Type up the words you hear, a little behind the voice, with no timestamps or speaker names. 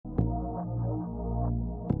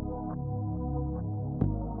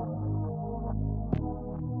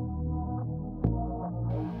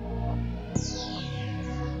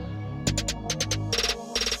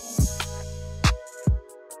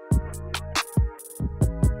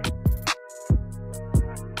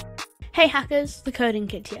Hey hackers, the Coding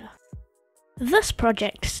Kid here. This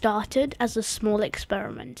project started as a small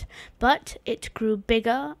experiment, but it grew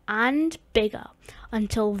bigger and bigger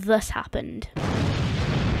until this happened.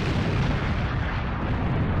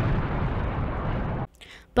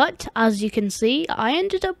 But as you can see, I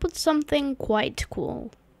ended up with something quite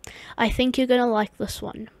cool. I think you're gonna like this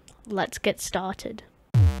one. Let's get started.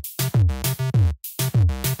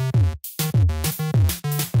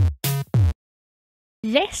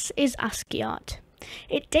 This is ASCII Art.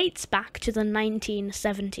 It dates back to the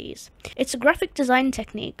 1970s. It's a graphic design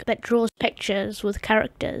technique that draws pictures with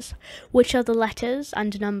characters, which are the letters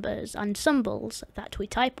and numbers and symbols that we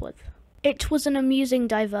type with. It was an amusing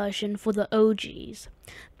diversion for the OGs,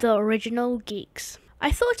 the original geeks.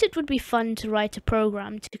 I thought it would be fun to write a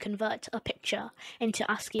program to convert a picture into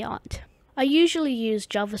ASCII art. I usually use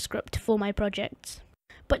JavaScript for my projects,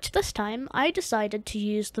 but this time I decided to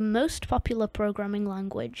use the most popular programming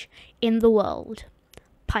language in the world,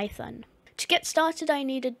 Python. To get started, I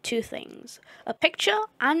needed two things, a picture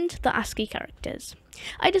and the ASCII characters.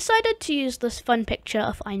 I decided to use this fun picture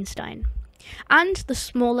of Einstein, and the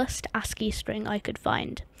smallest ASCII string I could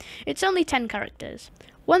find. It's only 10 characters.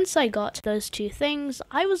 Once I got those two things,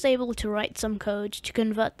 I was able to write some code to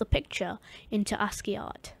convert the picture into ASCII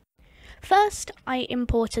art. First, I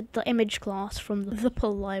imported the image class from the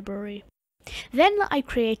pull library. Then I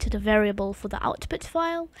created a variable for the output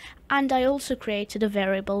file, and I also created a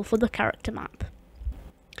variable for the character map.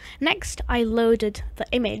 Next, I loaded the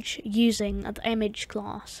image using the image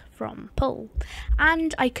class from pull,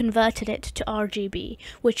 and I converted it to RGB,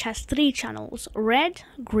 which has 3 channels, red,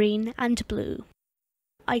 green, and blue.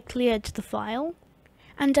 I cleared the file,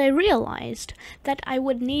 and I realized that I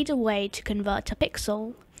would need a way to convert a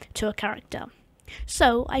pixel to a character.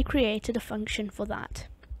 So I created a function for that.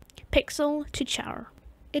 Pixel to char.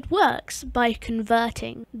 It works by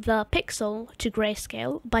converting the pixel to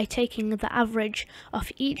grayscale by taking the average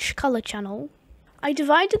of each color channel. I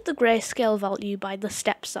divided the grayscale value by the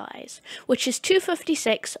step size, which is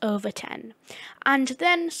 256/10, and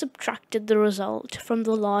then subtracted the result from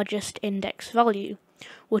the largest index value,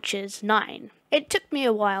 which is 9. It took me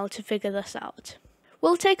a while to figure this out.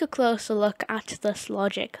 We'll take a closer look at this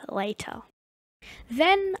logic later.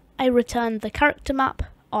 Then I returned the character map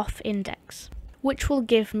of index, which will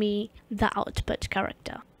give me the output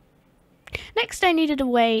character. Next, I needed a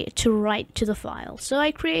way to write to the file, so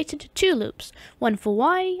I created 2 loops, one for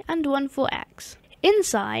y and one for x.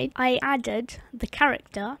 Inside, I added the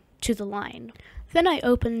character to the line. Then I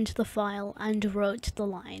opened the file and wrote the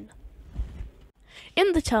line.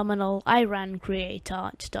 In the terminal, I ran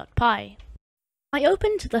createArt.py. I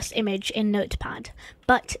opened this image in Notepad,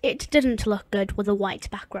 but it didn't look good with a white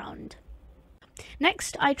background.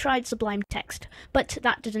 Next, I tried Sublime Text, but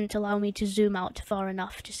that didn't allow me to zoom out far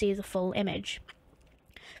enough to see the full image.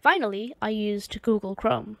 Finally, I used Google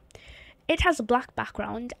Chrome. It has a black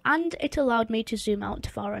background, and it allowed me to zoom out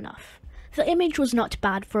far enough. The image was not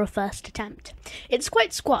bad for a first attempt. It's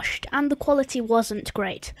quite squashed, and the quality wasn't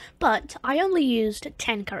great, but I only used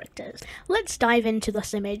 10 characters. Let's dive into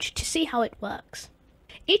this image to see how it works.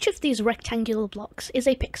 Each of these rectangular blocks is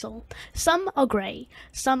a pixel. Some are grey,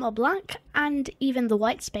 some are black, and even the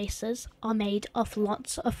white spaces are made of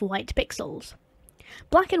lots of white pixels.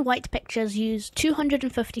 Black and white pictures use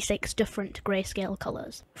 256 different grayscale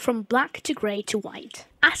colours, from black to grey to white.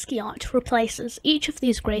 ASCII Art replaces each of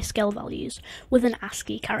these grayscale values with an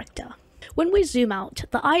ASCII character. When we zoom out,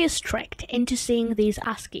 the eye is tricked into seeing these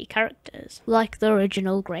ASCII characters, like the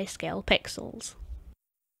original grayscale pixels.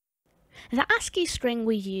 The ASCII string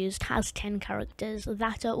we used has 10 characters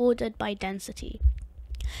that are ordered by density.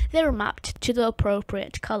 They're mapped to the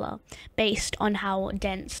appropriate colour, based on how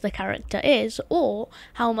dense the character is, or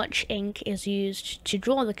how much ink is used to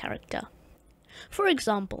draw the character. For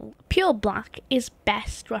example, pure black is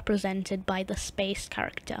best represented by the space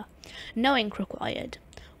character, no ink required,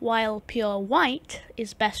 while pure white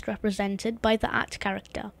is best represented by the @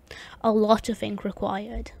 character, a lot of ink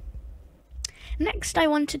required. Next, I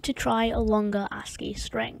wanted to try a longer ASCII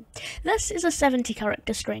string. This is a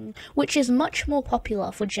 70-character string, which is much more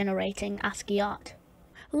popular for generating ASCII art.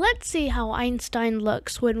 Let's see how Einstein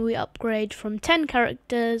looks when we upgrade from 10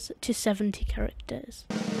 characters to 70 characters.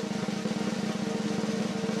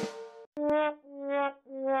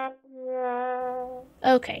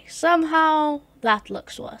 Okay, somehow that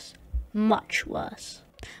looks worse. Much worse.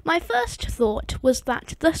 My first thought was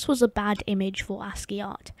that this was a bad image for ASCII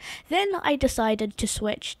art. Then I decided to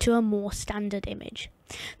switch to a more standard image.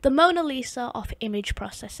 the Mona Lisa of image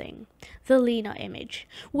processing, the Lena image,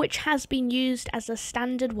 which has been used as a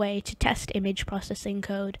standard way to test image processing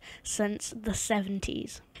code since the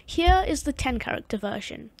 70s. Here is the 10-character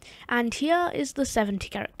version, and here is the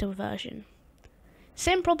 70-character version.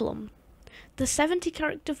 Same problem. The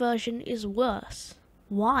 70-character version is worse.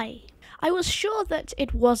 Why? I was sure that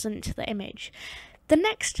it wasn't the image. The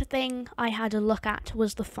next thing I had a look at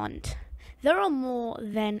was the font. There are more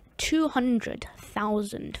than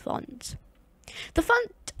 200,000 fonts. The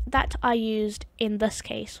font that I used in this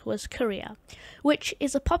case was Courier, which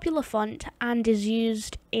is a popular font and is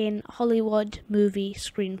used in Hollywood movie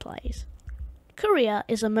screenplays. Courier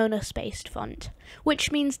is a monospaced font,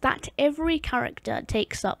 which means that every character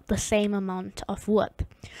takes up the same amount of width,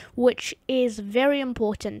 which is very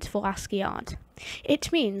important for ASCII art.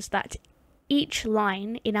 It means that each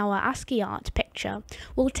line in our ASCII art picture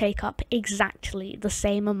will take up exactly the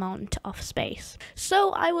same amount of space.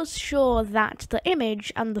 So I was sure that the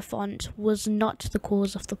image and the font was not the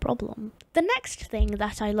cause of the problem. The next thing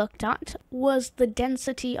that I looked at was the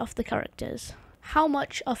density of the characters. How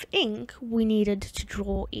much of ink we needed to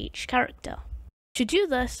draw each character. To do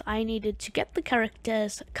this, I needed to get the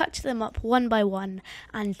characters, cut them up one by one,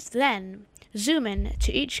 and then zoom in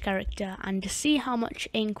to each character and see how much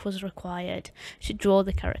ink was required to draw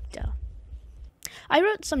the character. I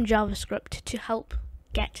wrote some JavaScript to help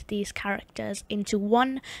get these characters into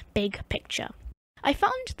one big picture. I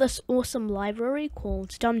found this awesome library called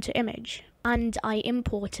DOM2Image, and I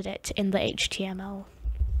imported it in the HTML.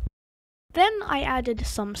 Then I added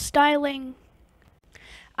some styling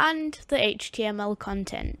and the HTML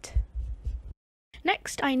content.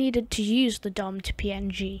 Next, I needed to use the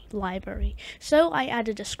DOM2PNG library, so I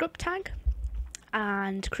added a script tag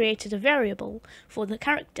and created a variable for the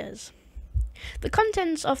characters. The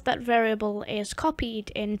contents of that variable is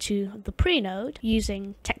copied into the pre-node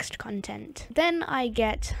using text content. Then I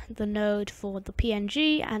get the node for the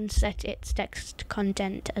PNG and set its text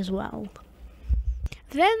content as well.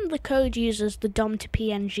 Then the code uses the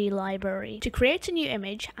DOM2PNG library to create a new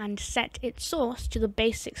image and set its source to the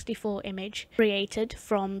base64 image created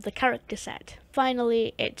from the character set.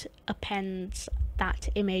 Finally, it appends that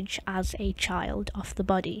image as a child of the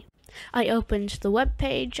body. I opened the web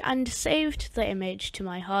page and saved the image to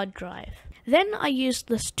my hard drive. Then I used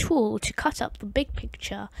this tool to cut up the big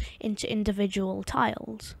picture into individual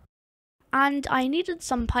tiles. And I needed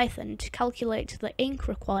some Python to calculate the ink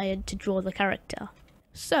required to draw the character.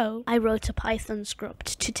 So I wrote a Python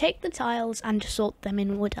script to take the tiles and sort them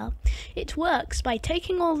in order. It works by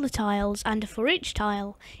taking all the tiles, and for each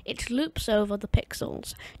tile it loops over the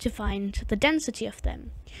pixels to find the density of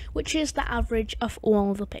them, which is the average of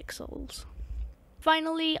all the pixels.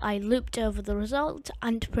 Finally, I looped over the result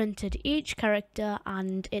and printed each character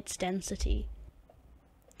and its density.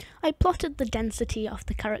 I plotted the density of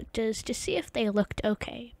the characters to see if they looked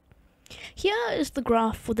okay. Here is the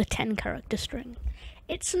graph for the 10-character string.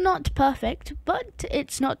 It's not perfect, but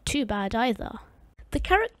it's not too bad either. The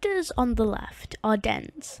characters on the left are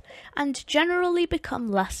dense, and generally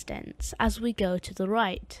become less dense as we go to the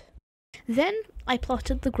right. Then I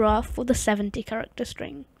plotted the graph for the 70-character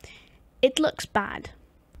string. It looks bad.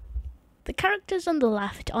 The characters on the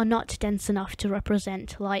left are not dense enough to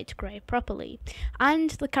represent light grey properly, and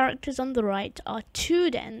the characters on the right are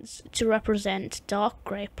too dense to represent dark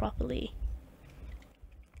grey properly.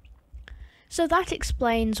 So that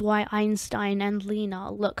explains why Einstein and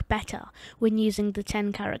Lena look better when using the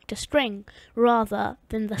 10-character string rather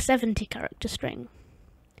than the 70-character string.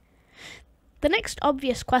 The next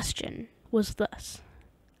obvious question was this.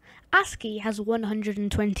 ASCII has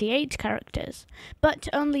 128 characters, but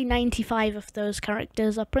only 95 of those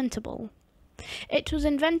characters are printable. It was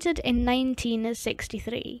invented in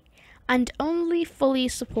 1963 and only fully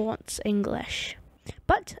supports English.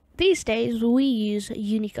 But these days we use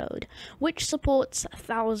Unicode, which supports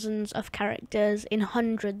thousands of characters in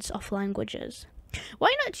hundreds of languages.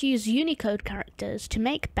 Why not use Unicode characters to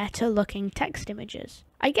make better looking text images?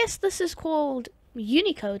 I guess this is called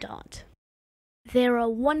Unicode Art. There are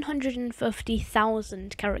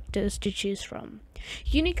 150,000 characters to choose from.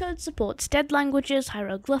 Unicode supports dead languages,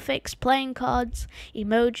 hieroglyphics, playing cards,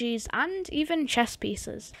 emojis, and even chess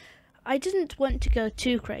pieces. I didn't want to go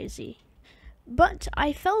too crazy, but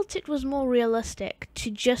I felt it was more realistic to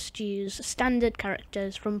just use standard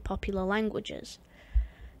characters from popular languages.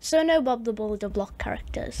 So no Bob the Builder block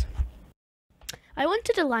characters. I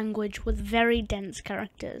wanted a language with very dense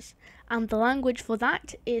characters, and the language for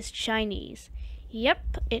that is Chinese.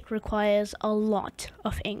 Yep, it requires a lot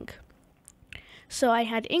of ink. So I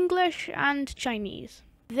had English and Chinese.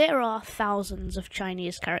 There are thousands of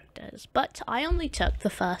Chinese characters. characters, but I only took the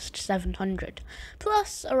first 700,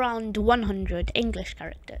 plus around 100 English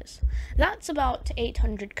characters. That's about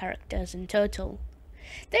 800 characters in total.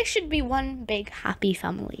 They should be one big happy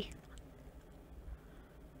family.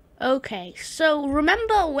 Okay, so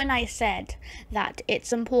remember when I said that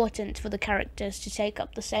it's important for the characters to take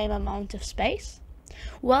up the same amount of space?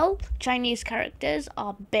 Well, Chinese characters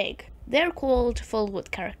are big. They're called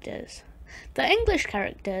full-width characters. The English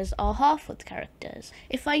characters are half-width characters.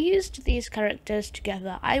 If I used these characters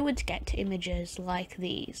together, I would get images like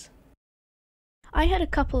these. I had a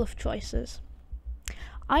couple of choices.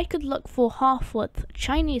 I could look for half-width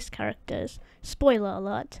Chinese characters. Spoiler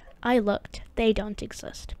alert, I looked, they don't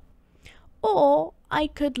exist. Or I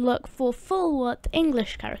could look for full-width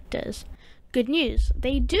English characters. Good news,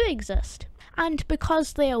 they do exist. And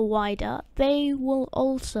because they are wider, they will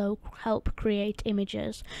also help create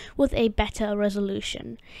images with a better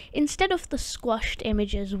resolution, instead of the squashed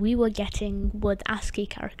images we were getting with ASCII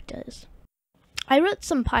characters. I wrote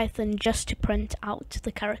some Python just to print out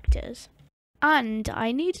the characters, and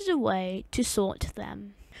I needed a way to sort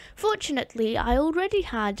them. Fortunately, I already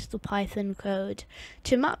had the Python code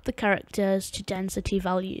to map the characters to density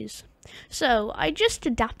values. So I just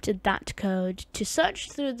adapted that code to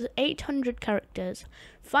search through the 800 characters,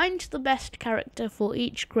 find the best character for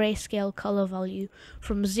each grayscale color value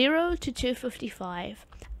from 0 to 255,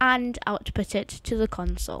 and output it to the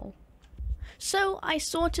console. So I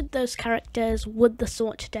sorted those characters with the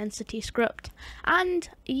sortDensity script, and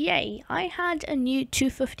yay, I had a new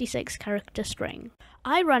 256 character string.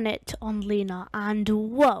 I ran it on Lena, and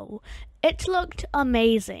whoa, it looked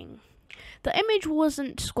amazing. The image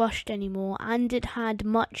wasn't squashed anymore, and it had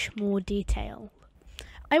much more detail.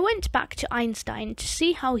 I went back to Einstein to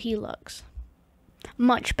see how he looks.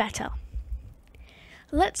 Much better.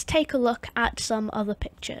 Let's take a look at some other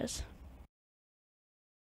pictures.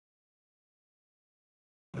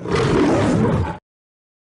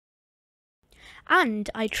 And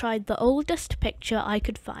I tried the oldest picture I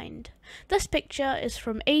could find. This picture is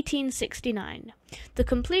from 1869, the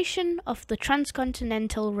completion of the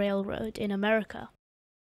Transcontinental Railroad in America.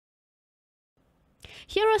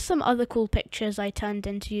 Here are some other cool pictures I turned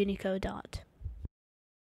into Unicode Art.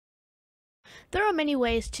 There are many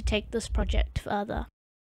ways to take this project further.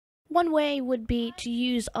 One way would be to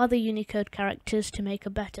use other Unicode characters to make a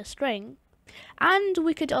better string, and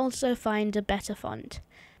we could also find a better font.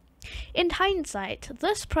 In hindsight,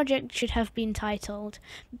 this project should have been titled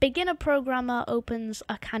Beginner Programmer Opens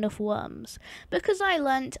a Can of Worms, because I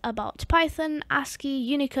learnt about Python, ASCII,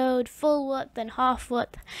 Unicode, full-width and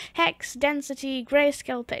half-width, hex, density,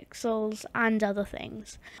 grayscale pixels, and other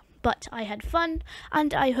things. But I had fun,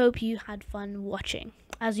 and I hope you had fun watching.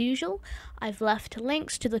 As usual, I've left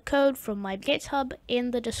links to the code from my GitHub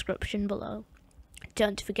in the description below.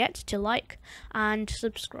 Don't forget to like and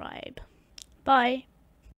subscribe. Bye!